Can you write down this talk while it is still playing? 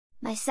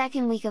My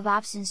second week of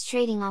options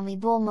trading on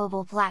Webull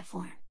mobile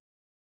platform.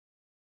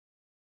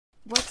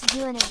 What to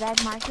do in a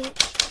red market?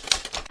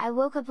 I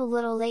woke up a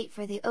little late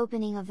for the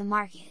opening of the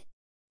market.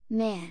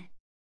 Man!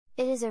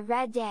 It is a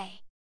red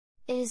day!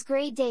 It is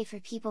great day for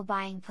people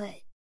buying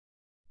put.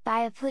 Buy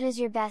a put is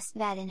your best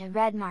bet in a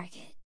red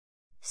market.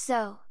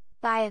 So,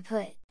 buy a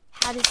put.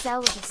 How to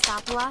sell with a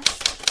stop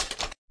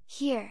loss?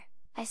 Here,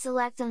 I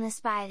select on the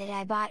SPY that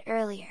I bought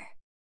earlier.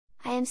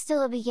 I am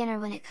still a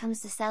beginner when it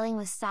comes to selling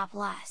with stop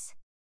loss.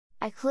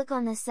 I click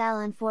on the sell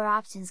and 4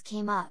 options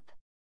came up.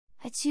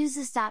 I choose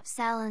the stop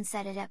sell and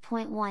set it at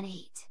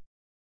 0.18.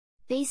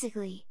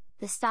 Basically,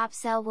 the stop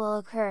sell will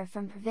occur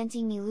from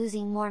preventing me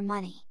losing more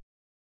money.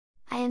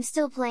 I am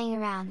still playing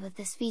around with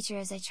this feature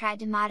as I tried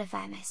to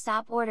modify my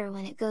stop order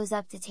when it goes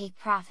up to take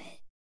profit.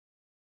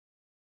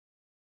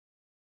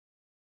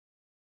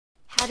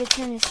 How to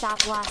turn a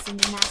stop loss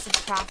into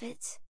massive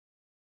profits?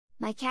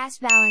 My cash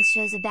balance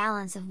shows a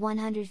balance of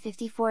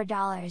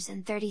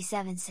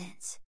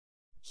 $154.37.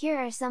 Here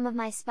are some of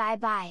my SPY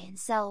buy and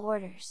sell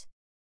orders.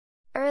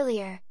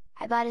 Earlier,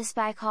 I bought a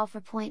SPY call for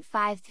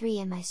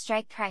 0.53 and my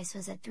strike price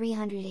was at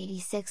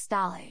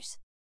 $386.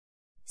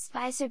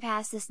 SPY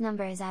surpassed this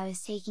number as I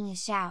was taking a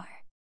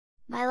shower.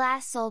 My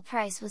last sold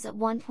price was at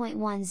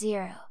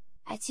 1.10,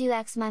 I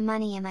 2x my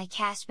money and my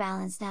cash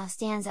balance now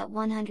stands at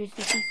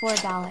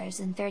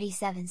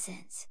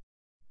 $154.37.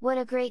 What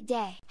a great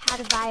day! How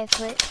to buy a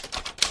put?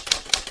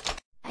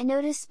 I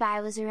noticed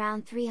SPY was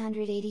around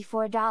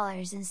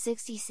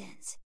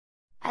 $384.60.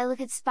 I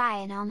look at SPY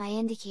and all my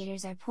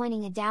indicators are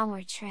pointing a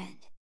downward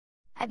trend.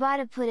 I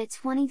bought a put at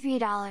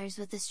 $23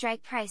 with the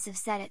strike price of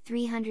set at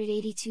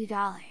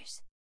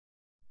 $382.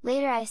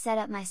 Later I set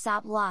up my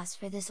stop loss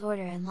for this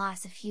order and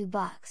lost a few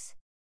bucks.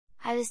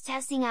 I was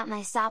testing out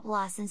my stop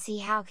loss and see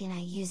how can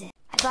I use it.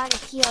 I bought a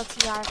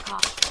PLTR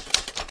call.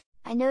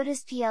 I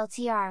noticed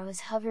PLTR was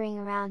hovering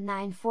around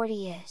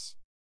 940-ish.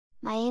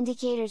 My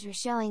indicators were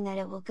showing that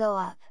it will go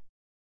up.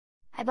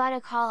 I bought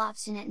a call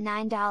option at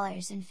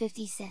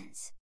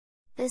 $9.50.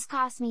 This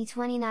cost me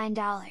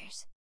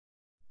 $29.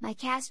 My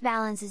cash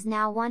balance is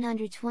now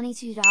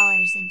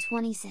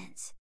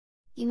 $122.20.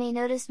 You may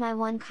notice my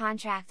one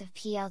contract of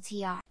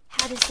PLTR.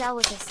 How to sell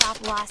with a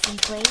stop loss in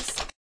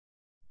place?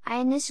 I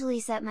initially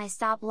set my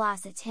stop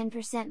loss at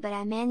 10% but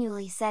I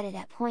manually set it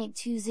at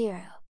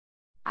 0.20.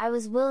 I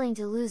was willing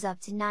to lose up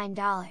to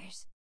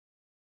 $9.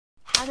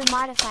 How to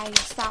modify your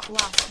stop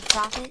loss to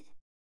profit?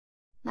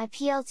 My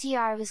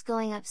PLTR was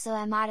going up so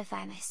I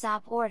modify my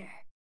stop order.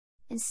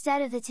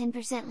 Instead of the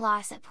 10%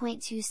 loss at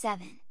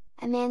 0.27,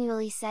 I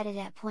manually set it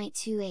at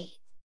 0.28.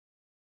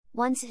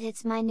 Once it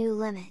hits my new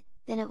limit,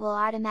 then it will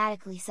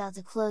automatically sell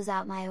to close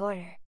out my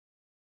order.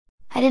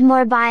 I did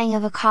more buying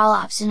of a call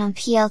option on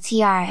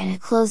PLTR and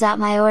it closed out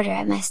my order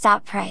at my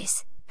stop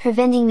price,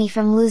 preventing me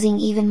from losing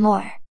even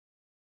more.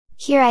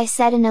 Here I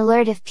set an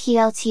alert if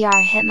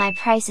PLTR hit my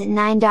price at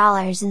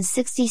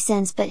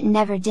 $9.60 but it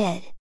never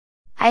did.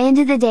 I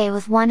ended the day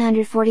with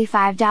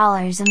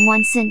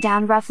 $145.01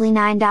 down roughly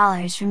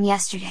 $9 from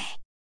yesterday.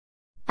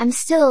 I'm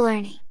still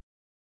learning.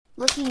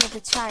 Looking at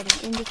the chart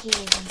and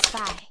indicators on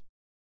SPY.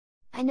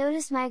 I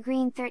noticed my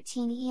green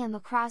 13 EM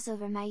across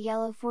over my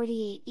yellow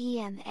 48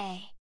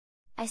 EMA.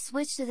 I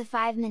switched to the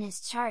 5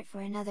 minutes chart for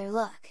another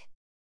look.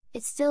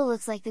 It still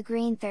looks like the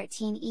green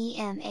 13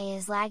 EMA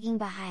is lagging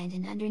behind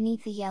and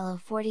underneath the yellow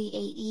 48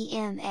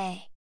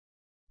 EMA.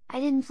 I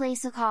didn't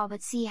place a call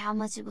but see how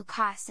much it would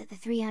cost at the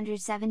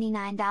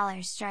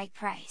 $379 strike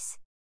price.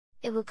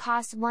 It would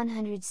cost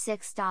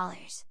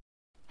 $106.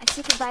 I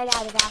took a bite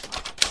out of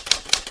Apple.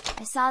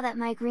 I saw that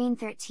my green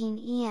 13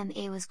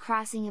 EMA was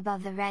crossing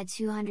above the red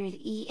 200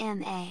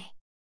 EMA.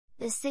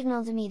 This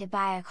signaled to me to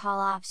buy a call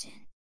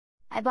option.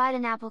 I bought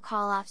an Apple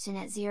call option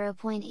at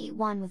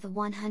 0.81 with a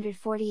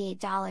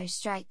 $148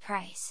 strike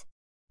price.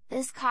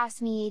 This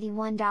cost me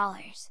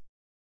 $81.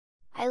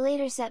 I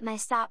later set my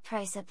stop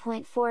price at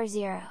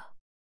 0.40.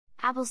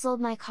 Apple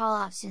sold my call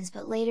options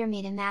but later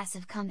made a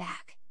massive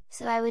comeback,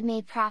 so I would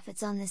made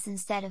profits on this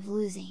instead of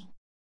losing.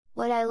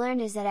 What I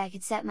learned is that I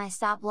could set my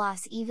stop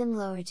loss even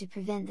lower to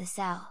prevent the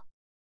sell.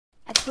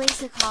 I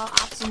placed a call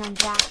option on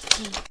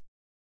DraftKings.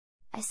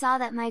 I saw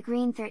that my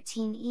green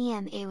 13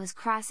 EMA was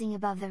crossing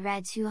above the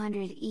red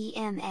 200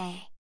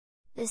 EMA.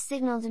 This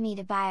signaled to me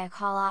to buy a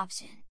call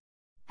option.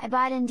 I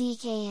bought an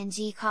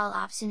DKNG call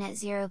option at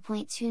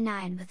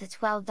 0.29 with a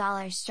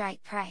 $12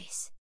 strike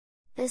price.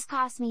 This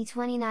cost me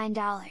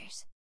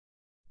 $29.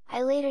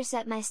 I later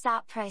set my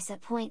stop price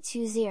at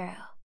 0.20.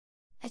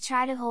 I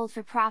tried to hold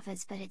for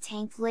profits but it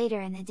tanked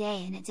later in the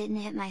day and it didn't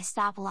hit my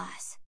stop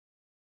loss.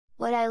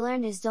 What I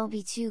learned is don't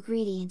be too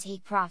greedy and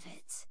take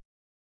profits.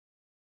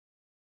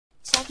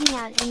 Checking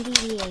out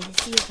NVDA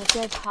to see if a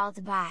good call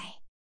to buy.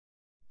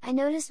 I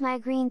noticed my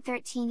green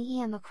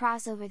 13 EM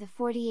across over the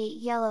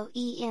 48 yellow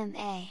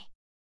EMA.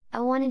 I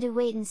wanted to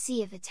wait and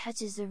see if it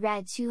touches the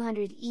red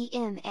 200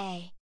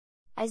 EMA.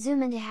 I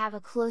zoom in to have a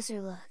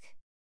closer look.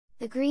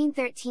 The green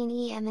 13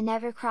 EMA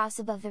never crossed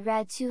above the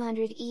red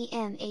 200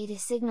 EMA to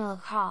signal a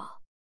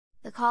call.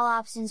 The call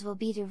options will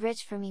be too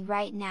rich for me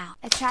right now.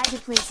 I tried to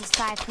place a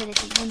SPY put at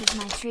the end of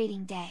my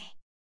trading day.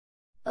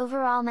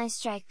 Overall my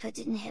strike put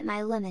didn't hit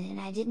my limit and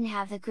I didn't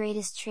have the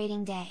greatest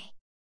trading day.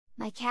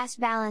 My cash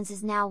balance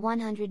is now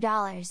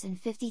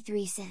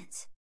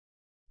 $100.53.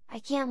 I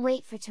can't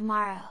wait for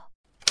tomorrow.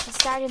 I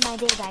started my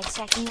day by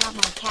checking out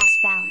my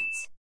cash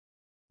balance.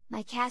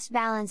 My cash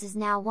balance is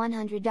now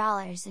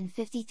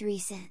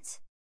 $100.53.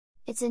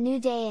 It's a new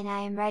day and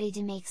I am ready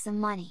to make some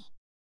money.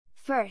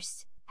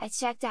 First, I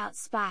checked out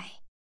SPY.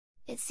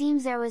 It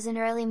seems there was an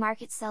early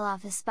market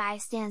sell-off as SPY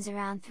stands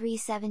around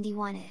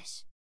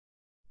 371-ish.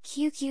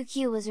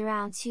 QQQ was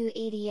around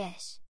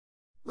 280-ish.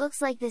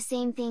 Looks like the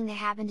same thing that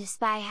happened to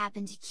SPY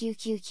happened to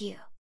QQQ.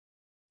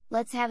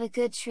 Let's have a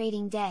good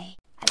trading day.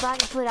 I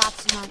bought a put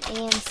option on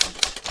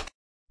AMC.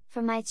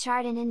 From my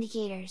chart and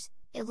indicators,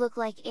 it looked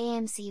like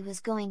AMC was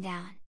going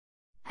down.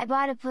 I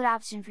bought a put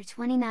option for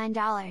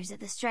 $29 at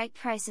the strike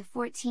price of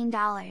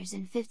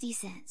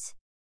 $14.50.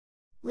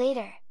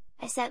 Later,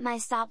 I set my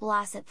stop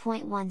loss at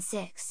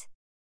 0.16.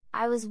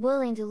 I was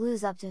willing to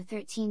lose up to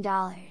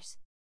 $13.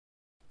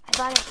 I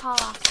bought a call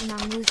option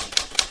on Lucid.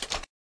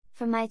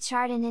 From my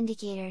chart and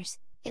indicators,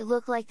 it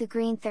looked like the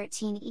green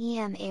 13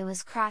 EMA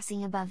was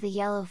crossing above the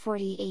yellow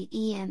 48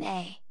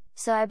 EMA,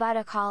 so I bought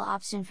a call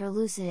option for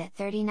Lucid at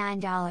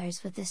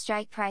 $39 with the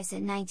strike price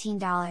at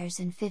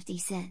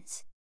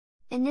 $19.50.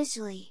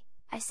 Initially,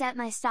 I set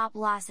my stop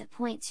loss at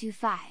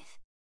 0.25.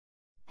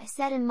 I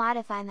set and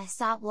modify my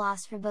stop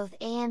loss for both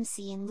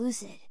AMC and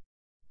Lucid.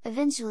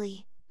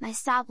 Eventually, my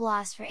stop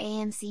loss for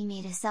AMC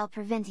made a sell,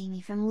 preventing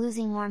me from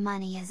losing more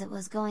money as it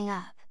was going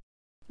up.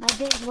 My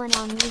big win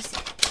on Lucid.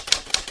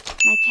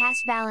 My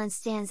cash balance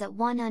stands at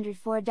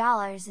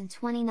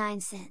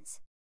 $104.29.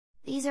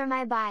 These are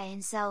my buy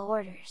and sell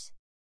orders.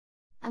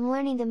 I'm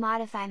learning to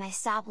modify my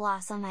stop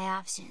loss on my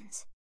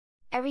options.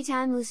 Every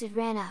time Lucid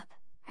ran up,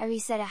 I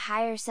reset a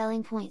higher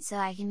selling point so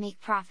I can make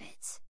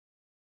profits.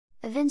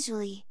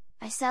 Eventually,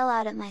 I sell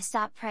out at my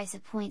stop price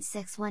at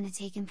 0.61 to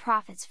take in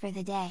profits for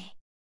the day.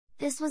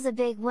 This was a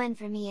big win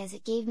for me as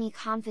it gave me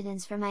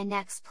confidence for my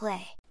next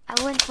play.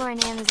 I went for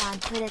an Amazon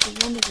put at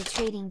the end of the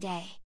trading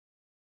day.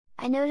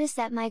 I noticed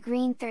that my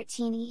green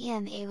 13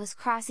 EMA was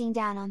crossing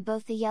down on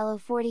both the yellow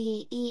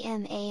 48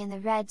 EMA and the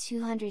red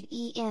 200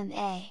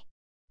 EMA.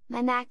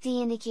 My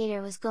MACD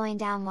indicator was going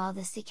down while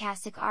the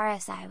stochastic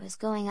RSI was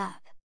going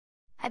up.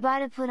 I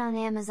bought a put on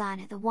Amazon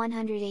at the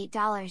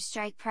 $108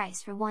 strike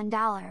price for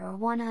 $1 or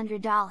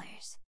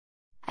 $100.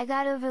 I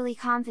got overly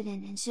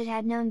confident and should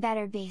have known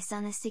better based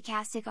on the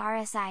stochastic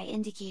RSI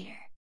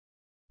indicator.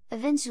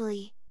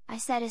 Eventually, I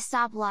set a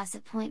stop loss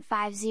at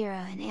 0.50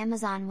 and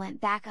Amazon went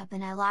back up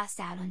and I lost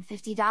out on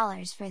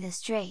 $50 for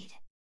this trade.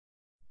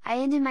 I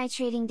ended my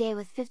trading day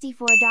with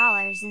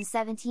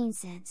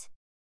 $54.17.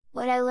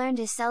 What I learned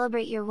is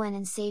celebrate your win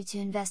and save to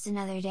invest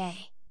another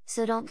day,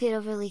 so don't get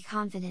overly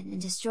confident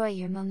and destroy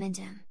your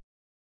momentum.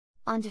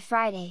 On to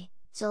Friday,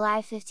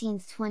 July 15,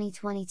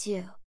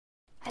 2022.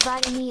 I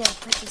bought a NEO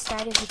put to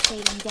start of the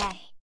trading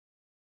day.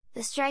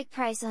 The strike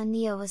price on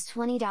NEO was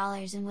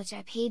 $20 in which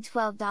I paid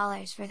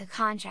 $12 for the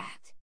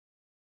contract.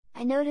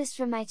 I noticed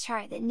from my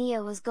chart that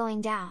NEO was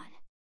going down.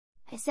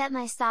 I set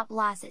my stop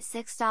loss at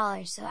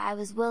 $6 so I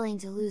was willing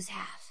to lose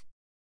half.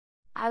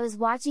 I was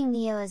watching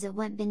NEO as it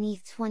went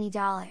beneath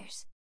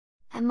 $20.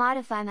 I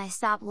modified my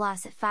stop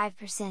loss at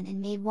 5%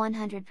 and made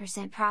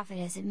 100% profit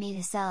as it made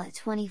a sell at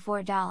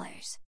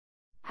 $24.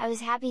 I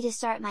was happy to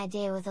start my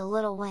day with a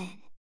little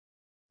win.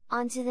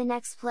 On to the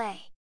next play.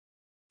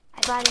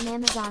 I bought an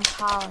Amazon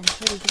call and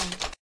put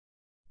again.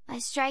 My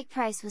strike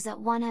price was at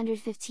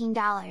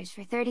 $115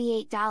 for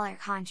 $38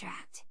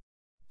 contract.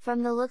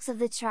 From the looks of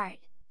the chart,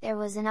 there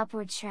was an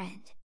upward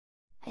trend.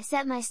 I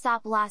set my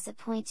stop loss at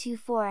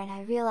 0.24 and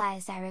I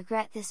realized I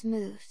regret this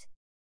move.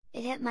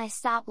 It hit my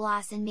stop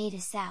loss and made a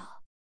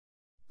sell.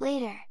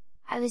 Later,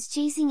 I was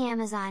chasing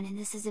Amazon and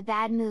this is a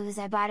bad move as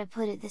I bought a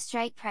put at the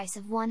strike price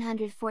of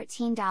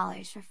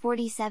 $114 for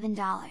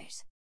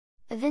 $47.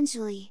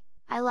 Eventually,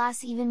 I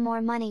lost even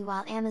more money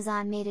while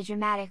Amazon made a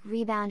dramatic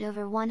rebound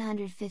over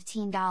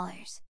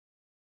 $115.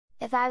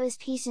 If I was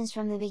patient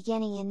from the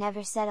beginning and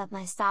never set up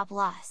my stop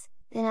loss,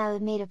 then I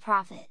would made a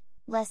profit.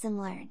 Lesson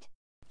learned.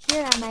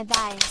 Here are my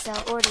buy and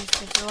sell orders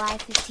for July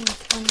 15,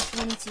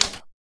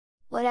 2022.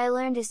 What I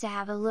learned is to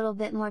have a little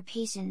bit more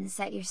patience and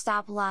set your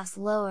stop loss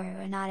lower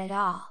or not at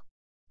all.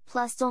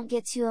 Plus don't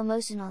get too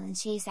emotional and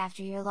chase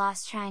after your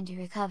loss trying to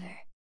recover.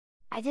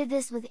 I did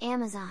this with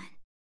Amazon.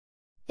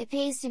 It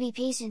pays to be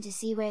patient to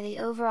see where the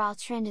overall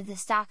trend of the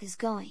stock is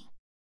going.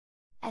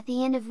 At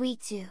the end of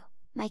week 2,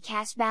 my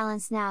cash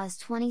balance now is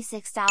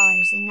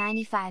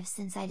 $26.95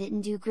 since I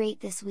didn't do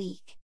great this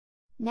week.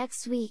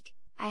 Next week,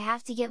 I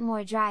have to get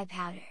more dry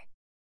powder.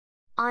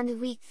 On to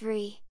week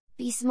 3,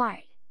 be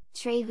smart,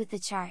 trade with the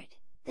chart,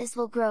 this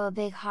will grow a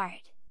big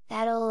heart,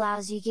 that'll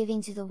allows you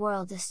giving to the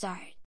world to start.